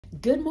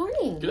Good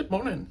morning. Good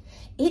morning.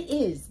 It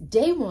is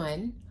day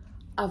one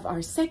of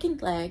our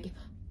second leg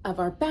of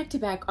our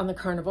back-to-back on the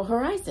Carnival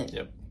Horizon.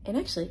 Yep. And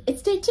actually,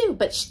 it's day two,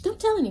 but don't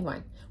tell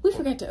anyone. We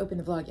forgot to open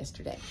the vlog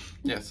yesterday.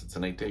 Yes, it's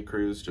an 8-day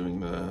cruise doing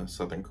the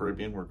Southern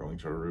Caribbean. We're going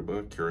to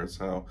Aruba,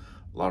 Curacao,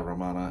 La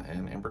Romana,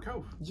 and Amber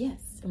Cove. Yes,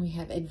 and we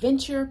have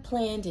adventure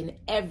planned in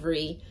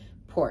every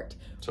port.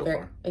 So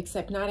far.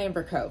 Except not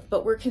Amber Cove,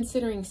 but we're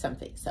considering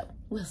something, so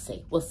we'll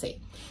see, we'll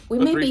see.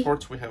 The three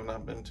ports we have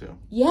not been to.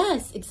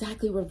 Yes,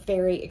 exactly, we're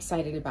very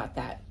excited about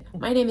that.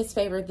 My name is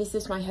Favor, this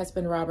is my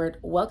husband Robert.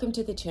 Welcome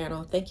to the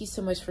channel, thank you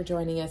so much for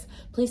joining us.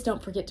 Please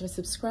don't forget to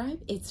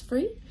subscribe, it's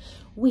free.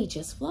 We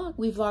just vlog.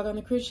 We vlog on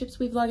the cruise ships,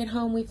 we vlog at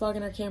home, we vlog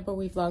in our camper,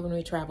 we vlog when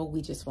we travel,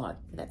 we just vlog.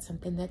 If that's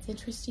something that's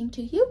interesting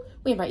to you,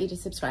 we invite you to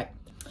subscribe.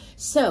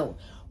 So,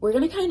 we're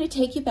gonna kind of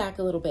take you back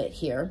a little bit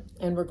here,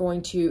 and we're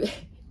going to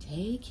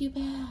take you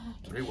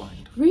back.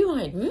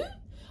 Rewind.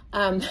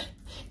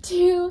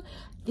 To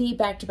the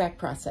back-to-back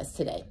process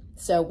today.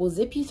 So we'll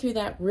zip you through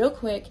that real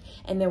quick,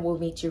 and then we'll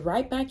meet you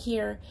right back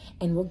here,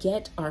 and we'll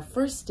get our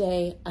first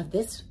day of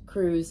this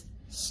cruise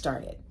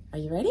started. Are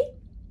you ready?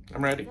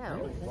 I'm ready.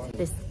 So,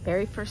 this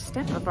very first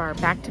step of our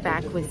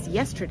back-to-back was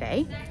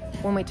yesterday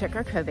when we took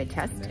our COVID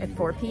test at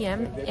 4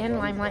 p.m. in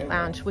Limelight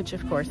Lounge, which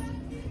of course,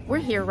 we're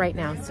here right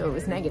now, so it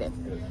was negative.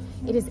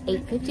 It is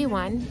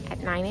 8:51. At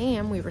 9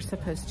 a.m. we were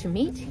supposed to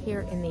meet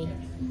here in the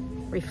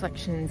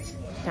Reflections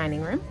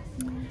dining room.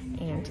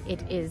 And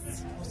it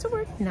is, so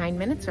we're 9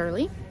 minutes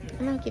early.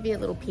 And I'll give you a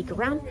little peek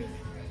around.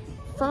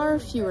 Far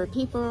fewer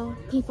people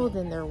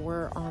than there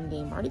were on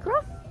the Mardi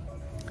Gras.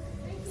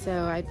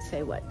 So I'd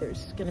say what,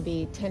 there's gonna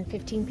be 10,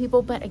 15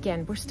 people. But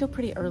again, we're still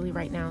pretty early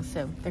right now,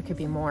 so there could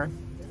be more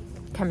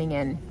coming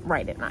in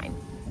right at 9.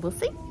 We'll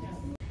see.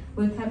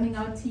 We're coming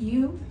out to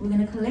you. We're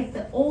gonna collect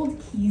the old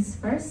keys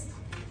first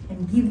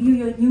and give you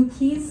your new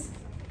keys.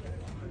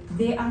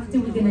 Thereafter,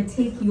 we're gonna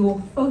take your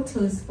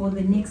photos for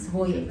the next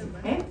voyage,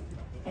 okay?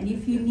 And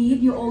if you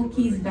need your old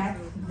keys back,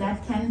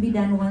 that can be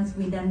done once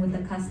we're done with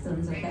the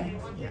customs, okay?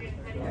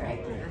 All right,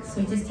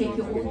 so just take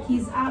your old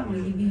keys out,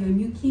 we'll give you your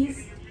new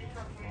keys,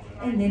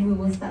 and then we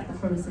will start the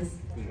process.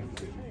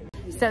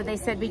 So they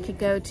said we could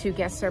go to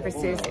guest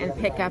services and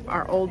pick up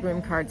our old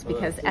room cards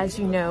because, as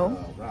you know,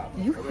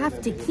 you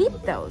have to keep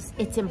those.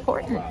 It's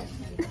important.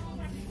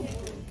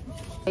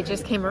 They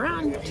just came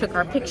around, took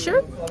our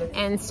picture,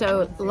 and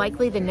so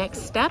likely the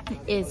next step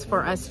is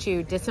for us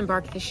to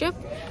disembark the ship,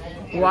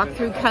 walk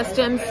through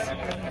customs,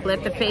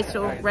 let the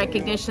facial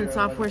recognition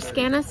software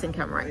scan us, and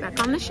come right back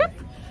on the ship.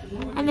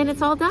 And then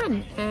it's all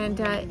done. And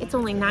it's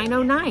only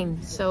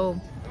 9:09, so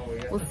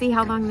we'll see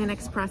how long the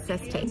next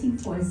process takes.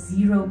 For a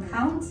 0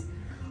 count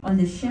on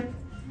the ship.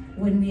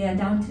 When we are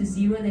down to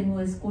 0, then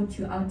we'll escort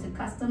you out to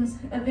customs.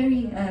 A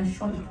very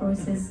short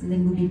process, and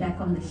then we'll be back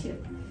on the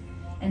ship.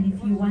 And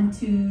if you want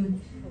to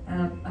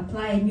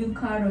apply a new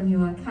card on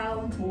your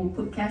account or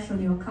put cash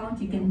on your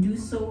account, you can do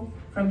so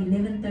from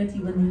 11:30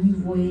 when the new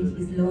voyage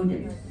is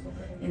loaded.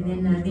 And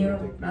then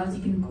thereabouts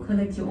you can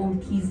collect your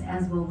old keys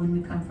as well when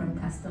we come from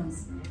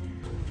customs.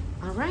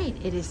 All right,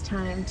 it is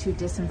time to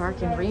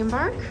disembark and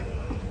re-embark.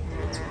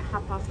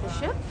 Hop off the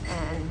ship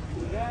and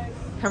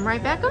come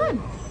right back on.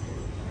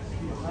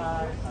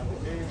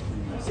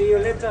 See you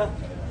later.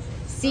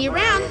 See you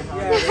around.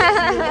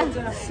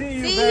 Yeah, see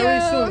you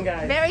very soon,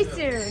 guys. Very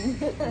soon.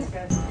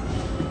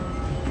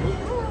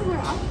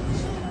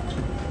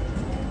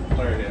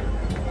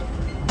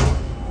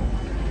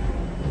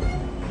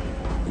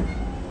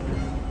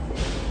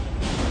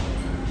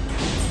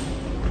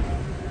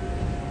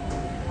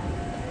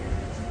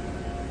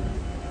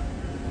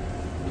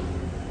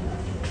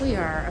 We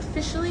are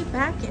officially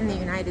back in the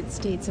United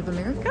States of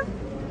America.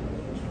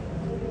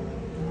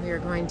 We are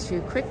going to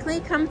quickly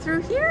come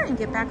through here and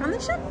get back on the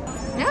ship.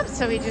 Yep,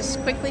 so we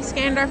just quickly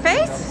scanned our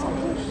face.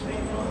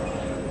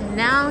 And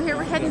now here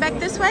we're heading back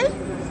this way.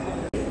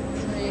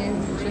 So you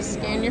just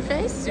scan your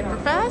face super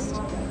fast.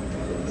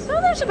 So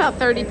there's about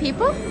 30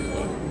 people.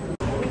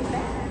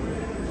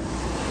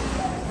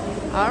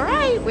 All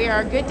right, we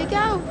are good to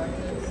go.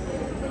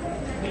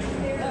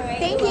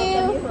 Thank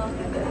you.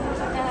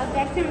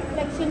 Back to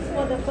Reflections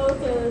for the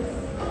photos.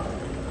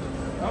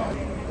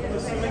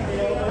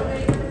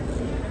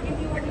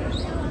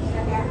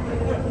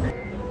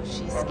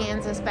 She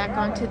scans us back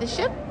onto the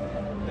ship.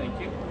 Thank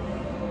you.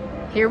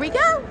 Here we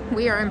go.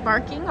 We are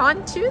embarking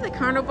onto the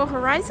Carnival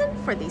Horizon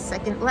for the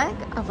second leg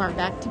of our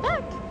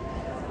back-to-back.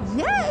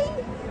 Yay!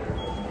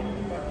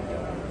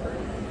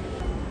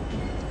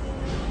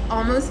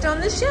 Almost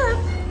on the ship.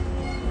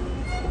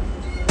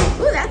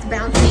 Ooh, that's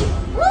bouncy.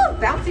 Woo,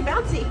 bouncy,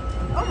 bouncy.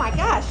 Oh my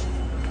gosh.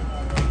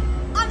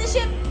 On the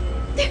ship.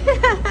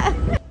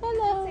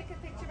 Hello. Take a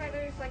picture by the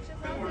reflection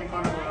fountain.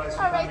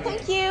 All right,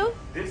 thank you.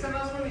 This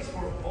announcement is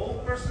for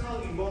all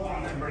personnel involved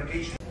on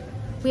Embarkation.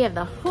 We have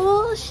the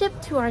whole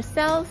ship to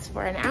ourselves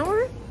for an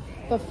hour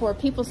before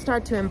people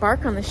start to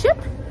embark on the ship.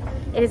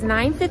 It is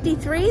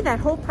 9:53. That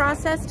whole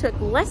process took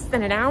less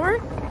than an hour.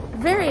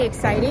 Very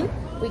exciting.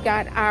 We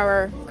got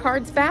our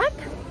cards back,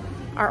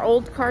 our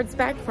old cards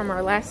back from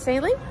our last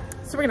sailing.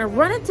 So we're gonna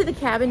run up to the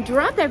cabin,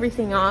 drop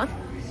everything off,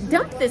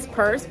 dump this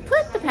purse,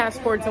 put the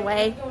passports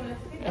away,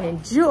 and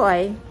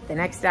enjoy the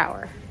next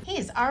hour. He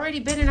has already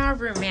been in our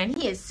room, man.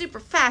 He is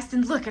super fast,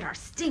 and look at our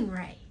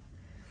stingray.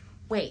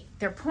 Wait,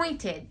 they're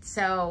pointed,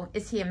 so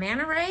is he a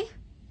manta ray?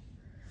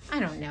 I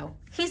don't know.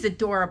 He's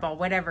adorable,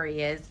 whatever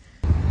he is.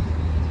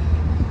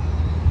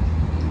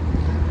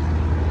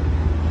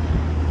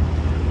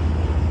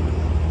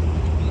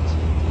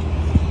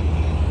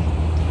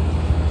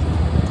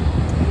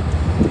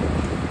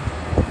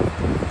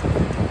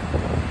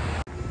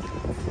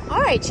 All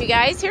right, you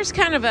guys, here's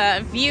kind of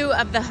a view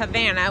of the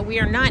Havana. We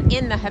are not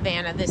in the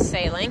Havana this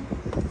sailing,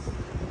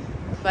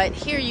 but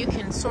here you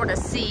can sort of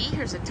see,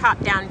 here's a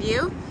top-down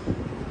view,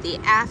 the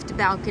aft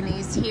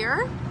balconies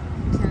here,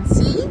 you can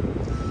see.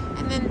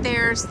 And then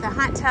there's the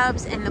hot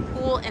tubs and the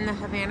pool in the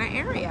Havana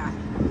area.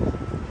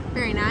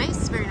 Very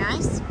nice, very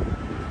nice.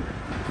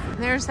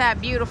 There's that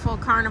beautiful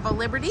Carnival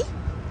Liberty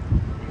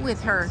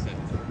with her.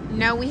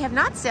 No, we have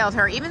not sailed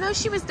her, even though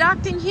she was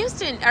docked in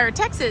Houston, or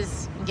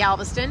Texas,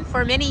 Galveston,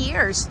 for many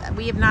years.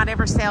 We have not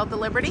ever sailed the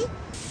Liberty.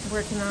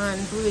 Working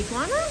on Blue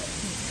Iguana,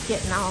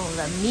 getting all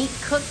the meat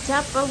cooked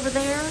up over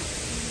there,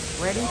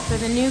 ready for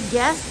the new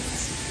guests.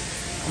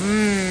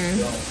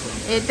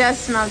 It does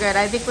smell good.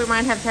 I think we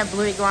might have to have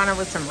Blue Iguana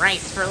with some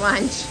rice for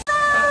lunch.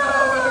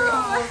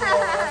 Oh,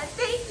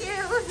 thank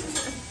you.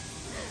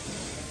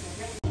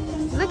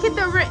 Look at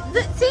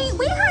the, see,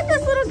 we had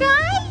this little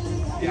guy,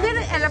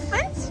 little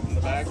elephant. In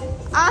the back.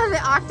 Oh, the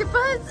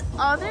octopus.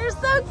 Oh, they're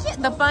so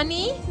cute. The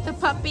bunny, the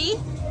puppy.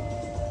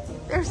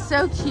 They're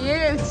so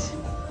cute.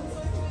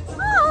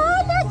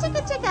 Oh, no,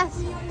 chicka.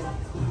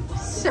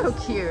 So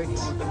cute.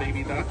 The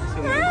baby duck.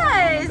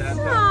 Yes.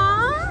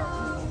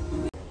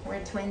 Aww.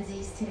 We're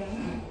twinsies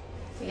today.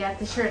 We got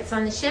the shirts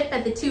on the ship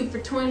at the 2 for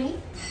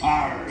 $20.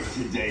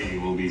 Today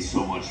will be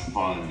so much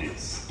fun,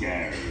 it's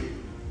scary.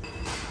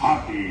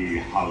 Happy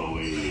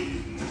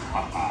Halloween.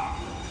 Haha.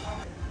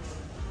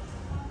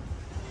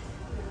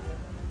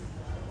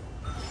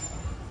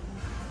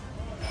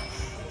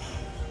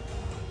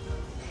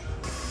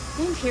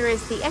 And here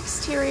is the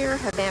exterior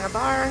Havana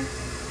bar,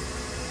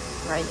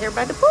 right here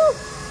by the pool.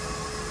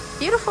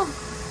 Beautiful.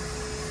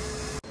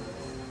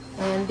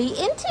 And the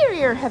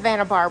interior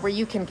Havana bar where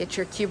you can get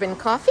your Cuban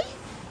coffee.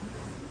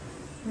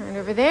 Right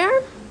over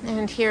there.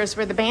 And here's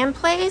where the band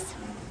plays.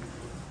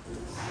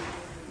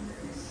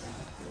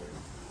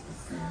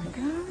 There we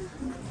go.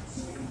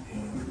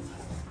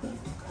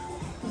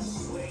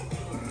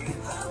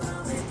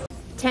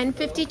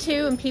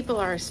 (10:52) and people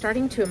are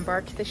starting to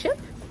embark the ship.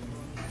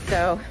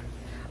 So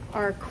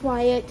our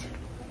quiet,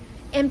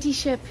 empty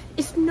ship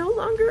is no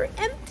longer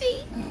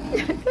empty.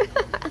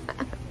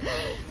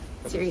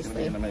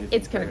 Seriously,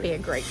 it's going to be a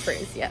great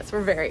cruise. Yes,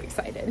 we're very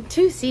excited.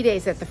 2 sea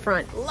days at the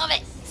front. Love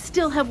it.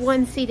 Still have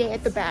 1 sea day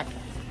at the back.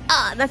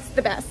 Ah, that's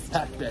the best.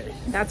 Pack day.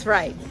 That's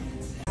right.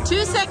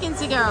 2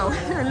 seconds ago,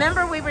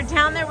 remember we were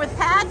down there with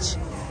Patch?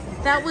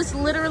 That was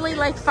literally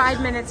like 5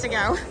 minutes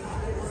ago.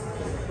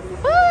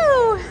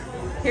 Woo!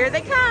 Here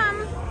they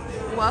come.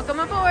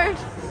 Welcome aboard.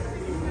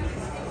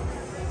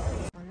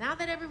 Well, now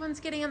that everyone's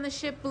getting on the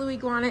ship, Blue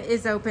Iguana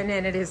is open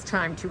and it is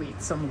time to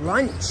eat some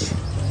lunch.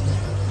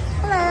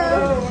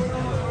 Hello.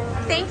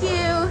 Thank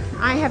you.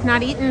 I have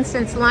not eaten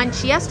since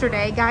lunch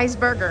yesterday, Guy's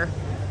Burger.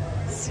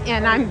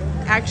 And I'm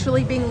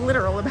actually being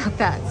literal about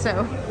that,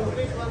 so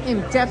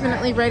I'm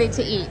definitely ready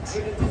to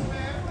eat.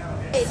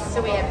 Okay,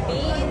 so we have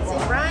beans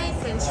and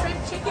rice and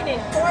shrimp, chicken,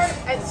 and pork,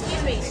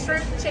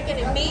 shrimp, chicken,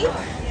 and beef.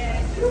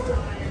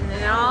 And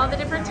then all the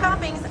different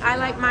toppings. I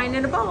like mine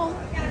in a bowl.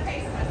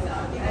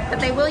 But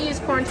they will use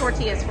corn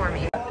tortillas for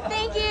me.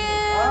 Thank you.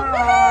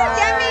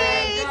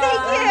 Yummy.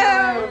 Thank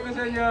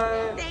you.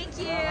 Thank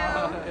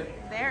you.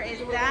 There is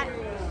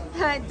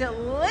that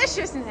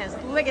deliciousness.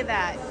 Look at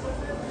that.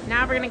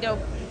 Now we're gonna go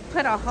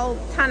put a whole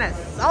ton of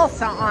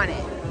salsa on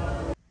it.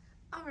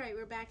 All right,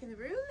 we're back in the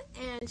room,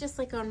 and just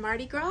like on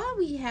Mardi Gras,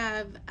 we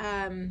have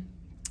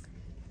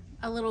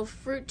a little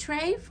fruit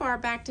tray for our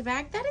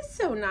back-to-back. That is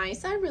so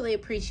nice. I really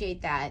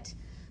appreciate that.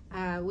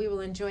 We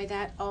will enjoy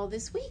that all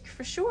this week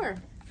for sure.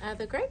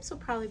 The grapes will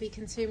probably be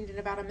consumed in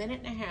about 1.5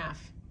 minutes.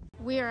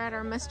 We are at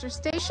our muster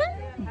station,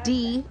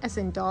 D as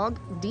in dog,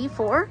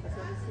 D4.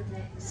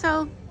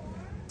 So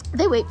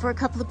they wait for a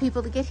couple of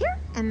people to get here,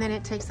 and then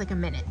it takes like a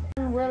minute.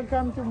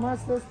 Welcome to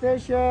Master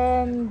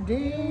Station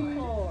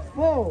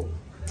D4.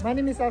 My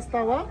name is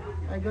Astawa.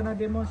 I'm gonna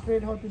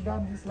demonstrate how to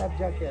don this life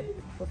jacket.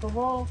 First of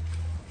all,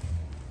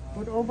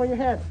 put over your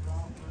head.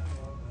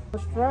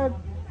 Strap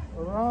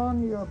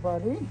around your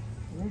body.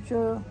 Make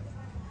sure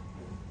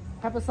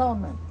have a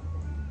sound, man.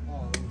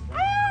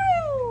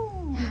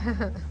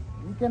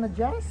 You can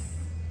adjust.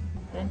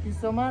 Thank you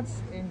so much.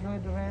 Enjoy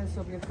the rest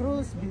of your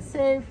cruise. Be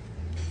safe.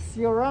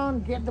 See you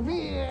around. Get the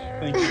beer.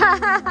 Thank you.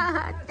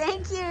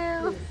 Thank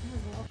you.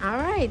 All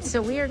right,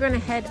 so we are going to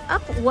head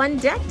up 1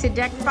 deck to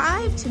deck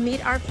 5 to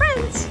meet our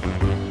friends.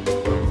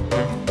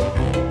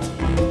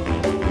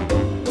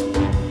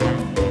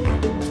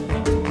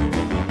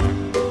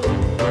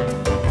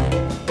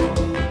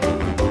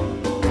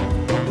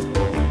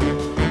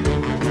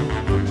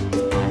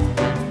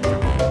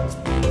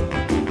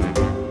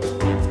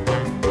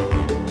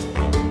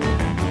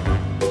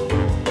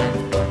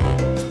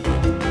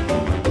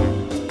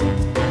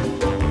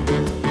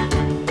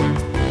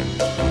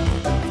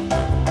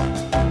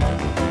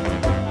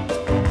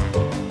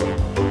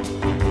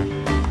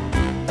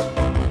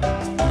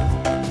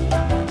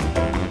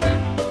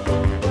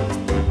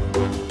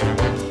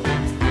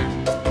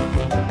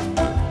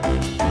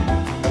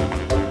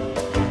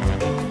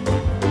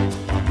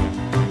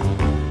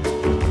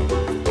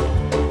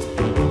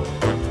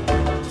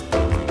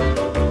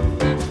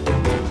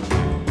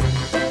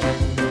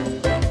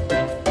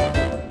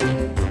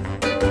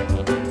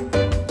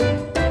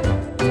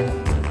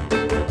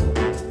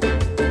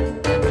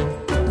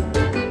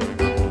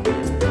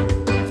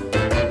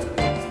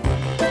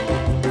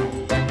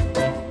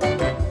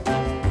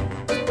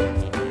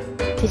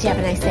 Did you have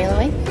a nice sail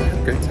away?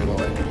 Great sail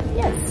away.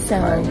 Yes.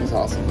 So Mine was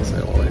awesome to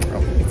sail away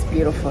from. it's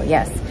beautiful.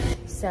 Yes.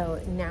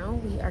 So now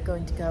we are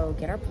going to go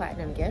get our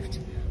platinum gift.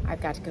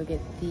 I've got to go get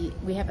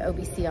we have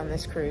OBC on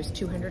this cruise,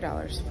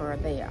 $200 for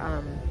the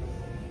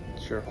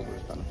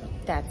Shareholders benefit.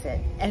 that's it.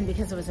 And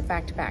because it was a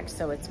back-to-back,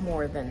 so it's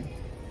more than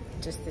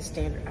just the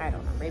standard. I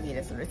don't know, maybe it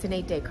isn't. It's an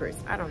 8-day cruise.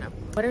 I don't know.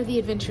 What are the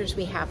adventures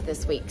we have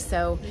this week?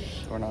 So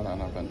We're not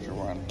on adventure,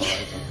 we're on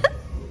Horizon.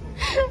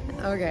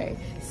 okay,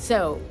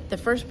 so the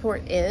first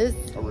port is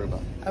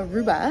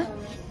Aruba.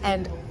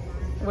 And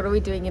what are we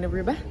doing in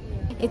Aruba?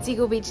 It's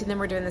Eagle Beach, and then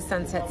we're doing the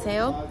sunset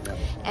sail. Yep.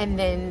 And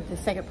then the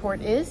second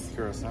port is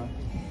Curacao.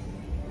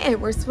 and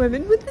we're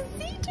swimming with the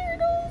sea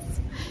turtles.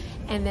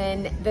 And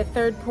then the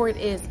third port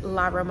is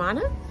La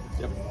Romana.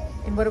 Yep.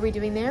 And what are we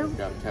doing there? We've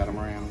got a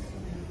catamaran.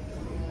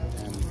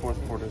 And the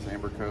fourth port is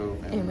Amber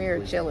Cove. And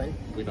we're chilling.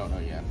 We don't know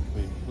yet.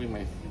 We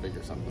may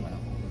figure something out.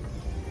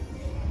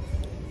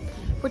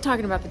 We're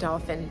talking about the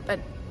dolphin, but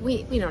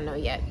we don't know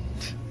yet.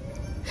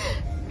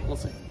 We'll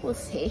see. We'll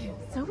see.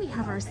 So we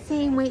have our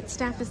same wait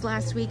staff as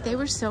last week. They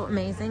were so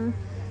amazing.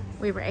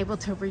 We were able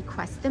to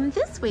request them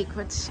this week,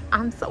 which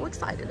I'm so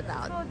excited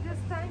about. So this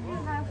time you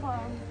have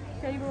a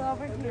table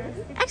over here.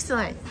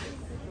 Excellent.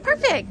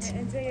 Perfect.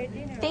 Enjoy your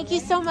dinner. Thank you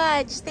so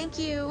much. Thank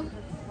you.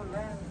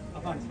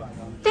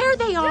 There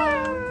they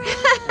are.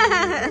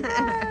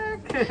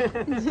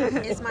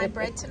 Is my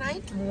bread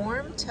tonight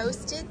warm,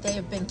 toasted? They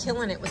have been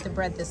killing it with the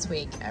bread this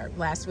week,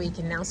 last week,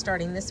 and now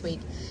starting this week.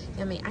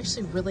 Yummy. I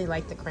actually really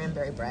like the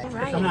cranberry bread. All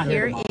right,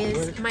 here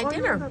is my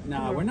dinner.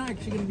 No, we're not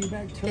actually going to be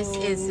back till This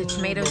is the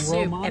tomato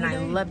soup, and I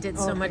loved it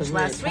so much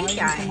last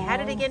week. I had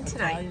it again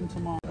tonight.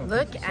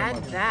 Look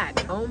at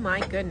that. Oh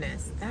my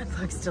goodness. That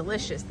looks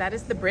delicious. That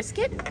is the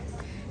brisket.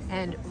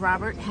 And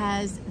Robert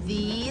has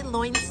the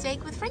loin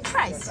steak with french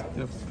fries.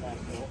 Yep.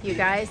 You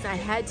guys, I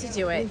had to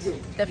do it.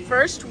 The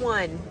first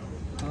one,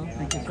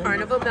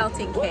 Carnival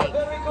melting cake.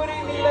 Very good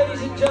evening,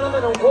 ladies and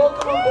gentlemen, and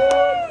welcome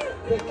aboard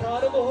the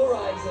Carnival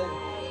Horizon.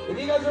 If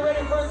you guys are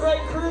ready for a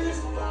great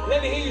cruise,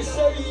 let me hear you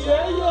say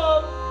yeah,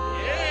 yeah.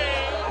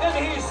 Yeah. Let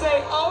me hear you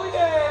say oh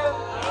yeah.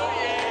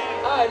 Oh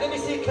yeah. All right, let me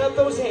see you clap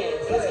those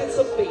hands. Let's get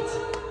some beats.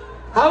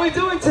 How are we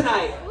doing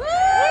tonight?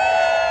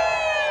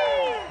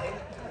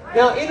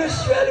 Now, in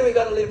Australia, we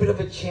got a little bit of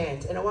a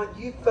chant, and I want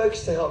you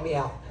folks to help me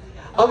out.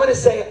 I'm going to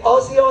say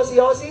Aussie, Aussie,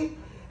 Aussie,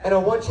 and I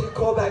want you to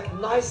call back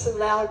nice and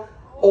loud,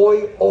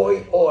 oi,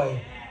 oi,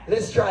 oi.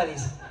 Let's try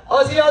these.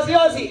 Aussie, Aussie,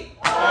 Aussie.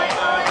 Oi,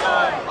 oi,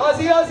 oi.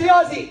 Aussie, Aussie,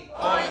 Aussie.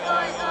 Oi,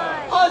 oi,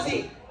 oi.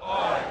 Aussie.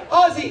 Oi.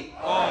 Aussie.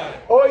 Oi.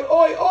 Oi,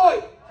 oi,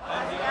 oi.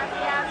 Aussie,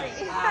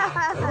 Aussie,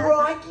 Aussie.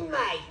 Crikey,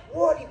 mate.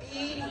 What a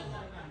beauty.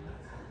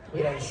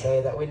 We don't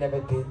say that. We never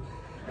did.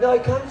 No, I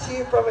come to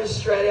you from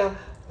Australia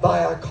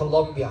via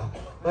Colombia.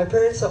 My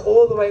parents are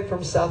all the way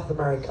from South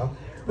America.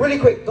 Really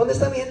quick, ¿dónde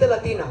está mi gente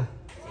latina?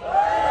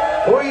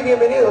 Uy,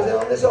 bienvenidos, ¿de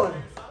dónde son?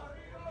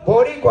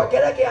 Boricua, ¿qué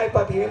era que hay,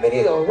 papi?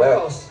 Bienvenidos. Where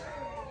else?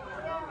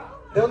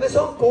 ¿De dónde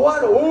son?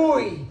 Cubano.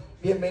 Uy,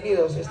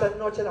 bienvenidos. Esta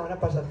noche la van a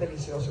pasar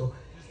delicioso.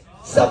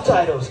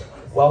 Subtitles,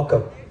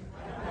 welcome.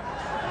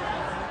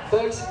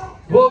 Folks,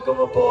 welcome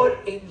aboard.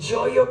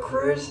 Enjoy your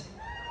cruise.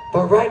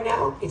 But right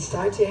now, it's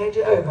time to hand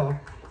you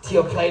over to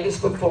your playlist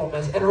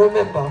performers. And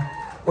remember,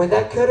 when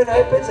that curtain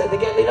opens and they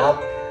get lit up,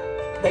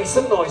 make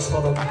some noise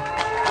for them.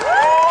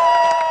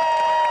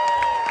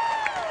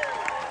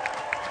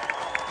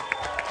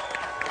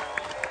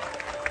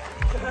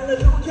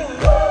 Hallelujah,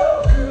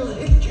 girls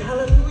hit you,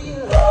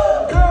 hallelujah.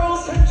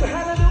 Girls hit you,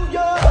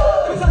 hallelujah.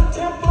 'Cause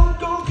Uptown Funk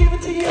gon' give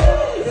it to you.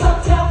 'Cause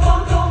Uptown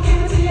Funk gon'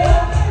 give it to you.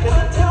 'Cause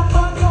Uptown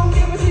Funk gon'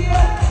 give it to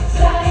you.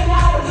 Saturday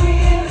night we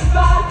in the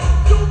spot.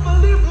 Don't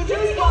believe we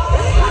just got it.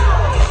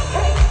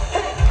 Hey,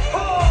 hey, oh,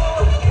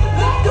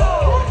 let's go.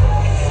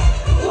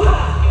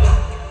 Wow.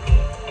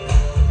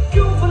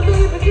 You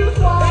believe it, you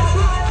fly. That's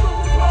right.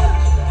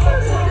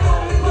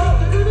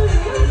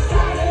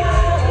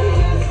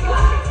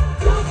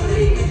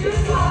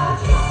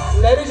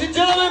 Ladies and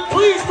gentlemen,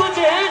 please put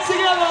your hands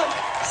together,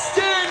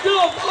 stand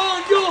up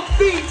on your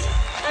feet,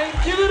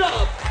 and give it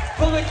up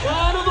for the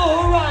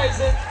Carnival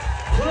Horizon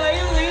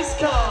playlist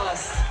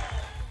cast.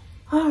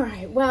 All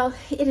right, well,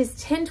 it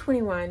is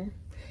 10:21.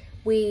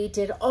 We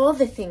did all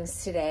the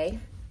things today.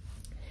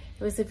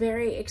 It was a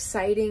very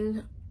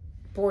exciting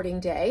boarding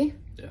day.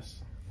 Yes.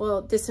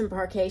 Well,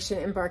 disembarkation,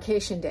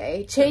 embarkation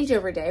day,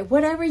 changeover day,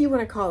 whatever you want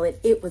to call it,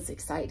 it was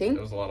exciting.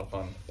 It was a lot of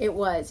fun. It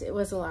was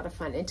a lot of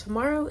fun. And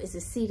tomorrow is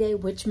a sea day,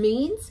 which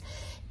means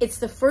it's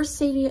the first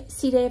sea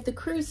day of the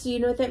cruise. So you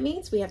know what that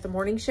means? We have the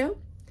morning show.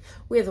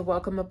 We have the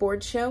welcome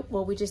aboard show.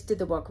 Well, we just did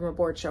the welcome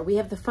aboard show. We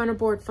have the fun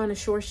aboard, fun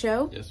ashore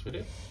show. Yes, we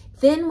do.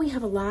 Then we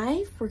have a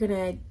live. We're going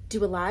to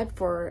do a live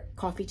for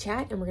coffee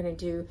chat, and we're going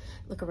to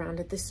look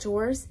around at the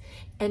stores.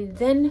 And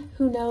then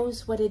who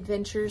knows what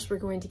adventures we're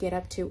going to get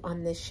up to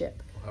on this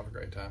ship. We'll have a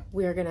great time.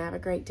 We're going to have a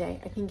great day.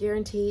 I can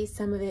guarantee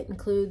some of it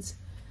includes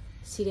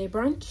sea day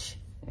brunch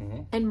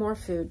and more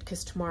food,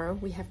 because tomorrow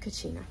we have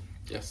Kachina.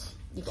 Yes.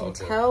 You can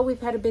tell we've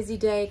had a busy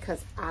day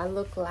because I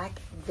look like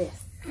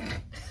this.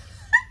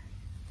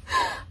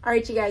 All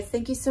right, you guys,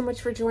 thank you so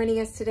much for joining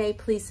us today.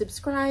 Please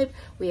subscribe.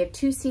 We have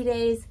 2 sea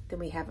days. Then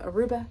we have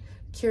Aruba,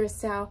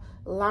 Curacao,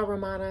 La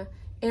Romana,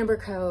 Amber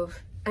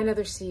Cove,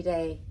 another sea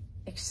day.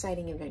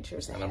 Exciting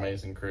adventures ahead. An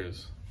amazing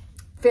cruise.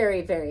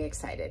 Very, very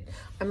excited.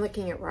 I'm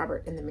looking at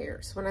Robert in the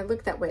mirrors. When I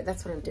look that way,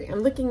 that's what I'm doing. I'm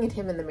looking at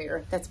him in the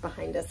mirror that's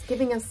behind us,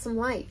 giving us some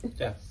light.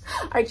 Yes.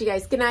 All right, you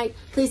guys, good night.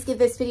 Please give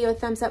this video a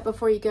thumbs up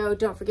before you go.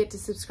 Don't forget to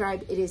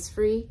subscribe. It is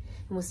free,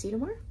 and we'll see you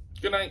tomorrow.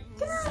 Good night.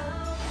 Good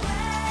night.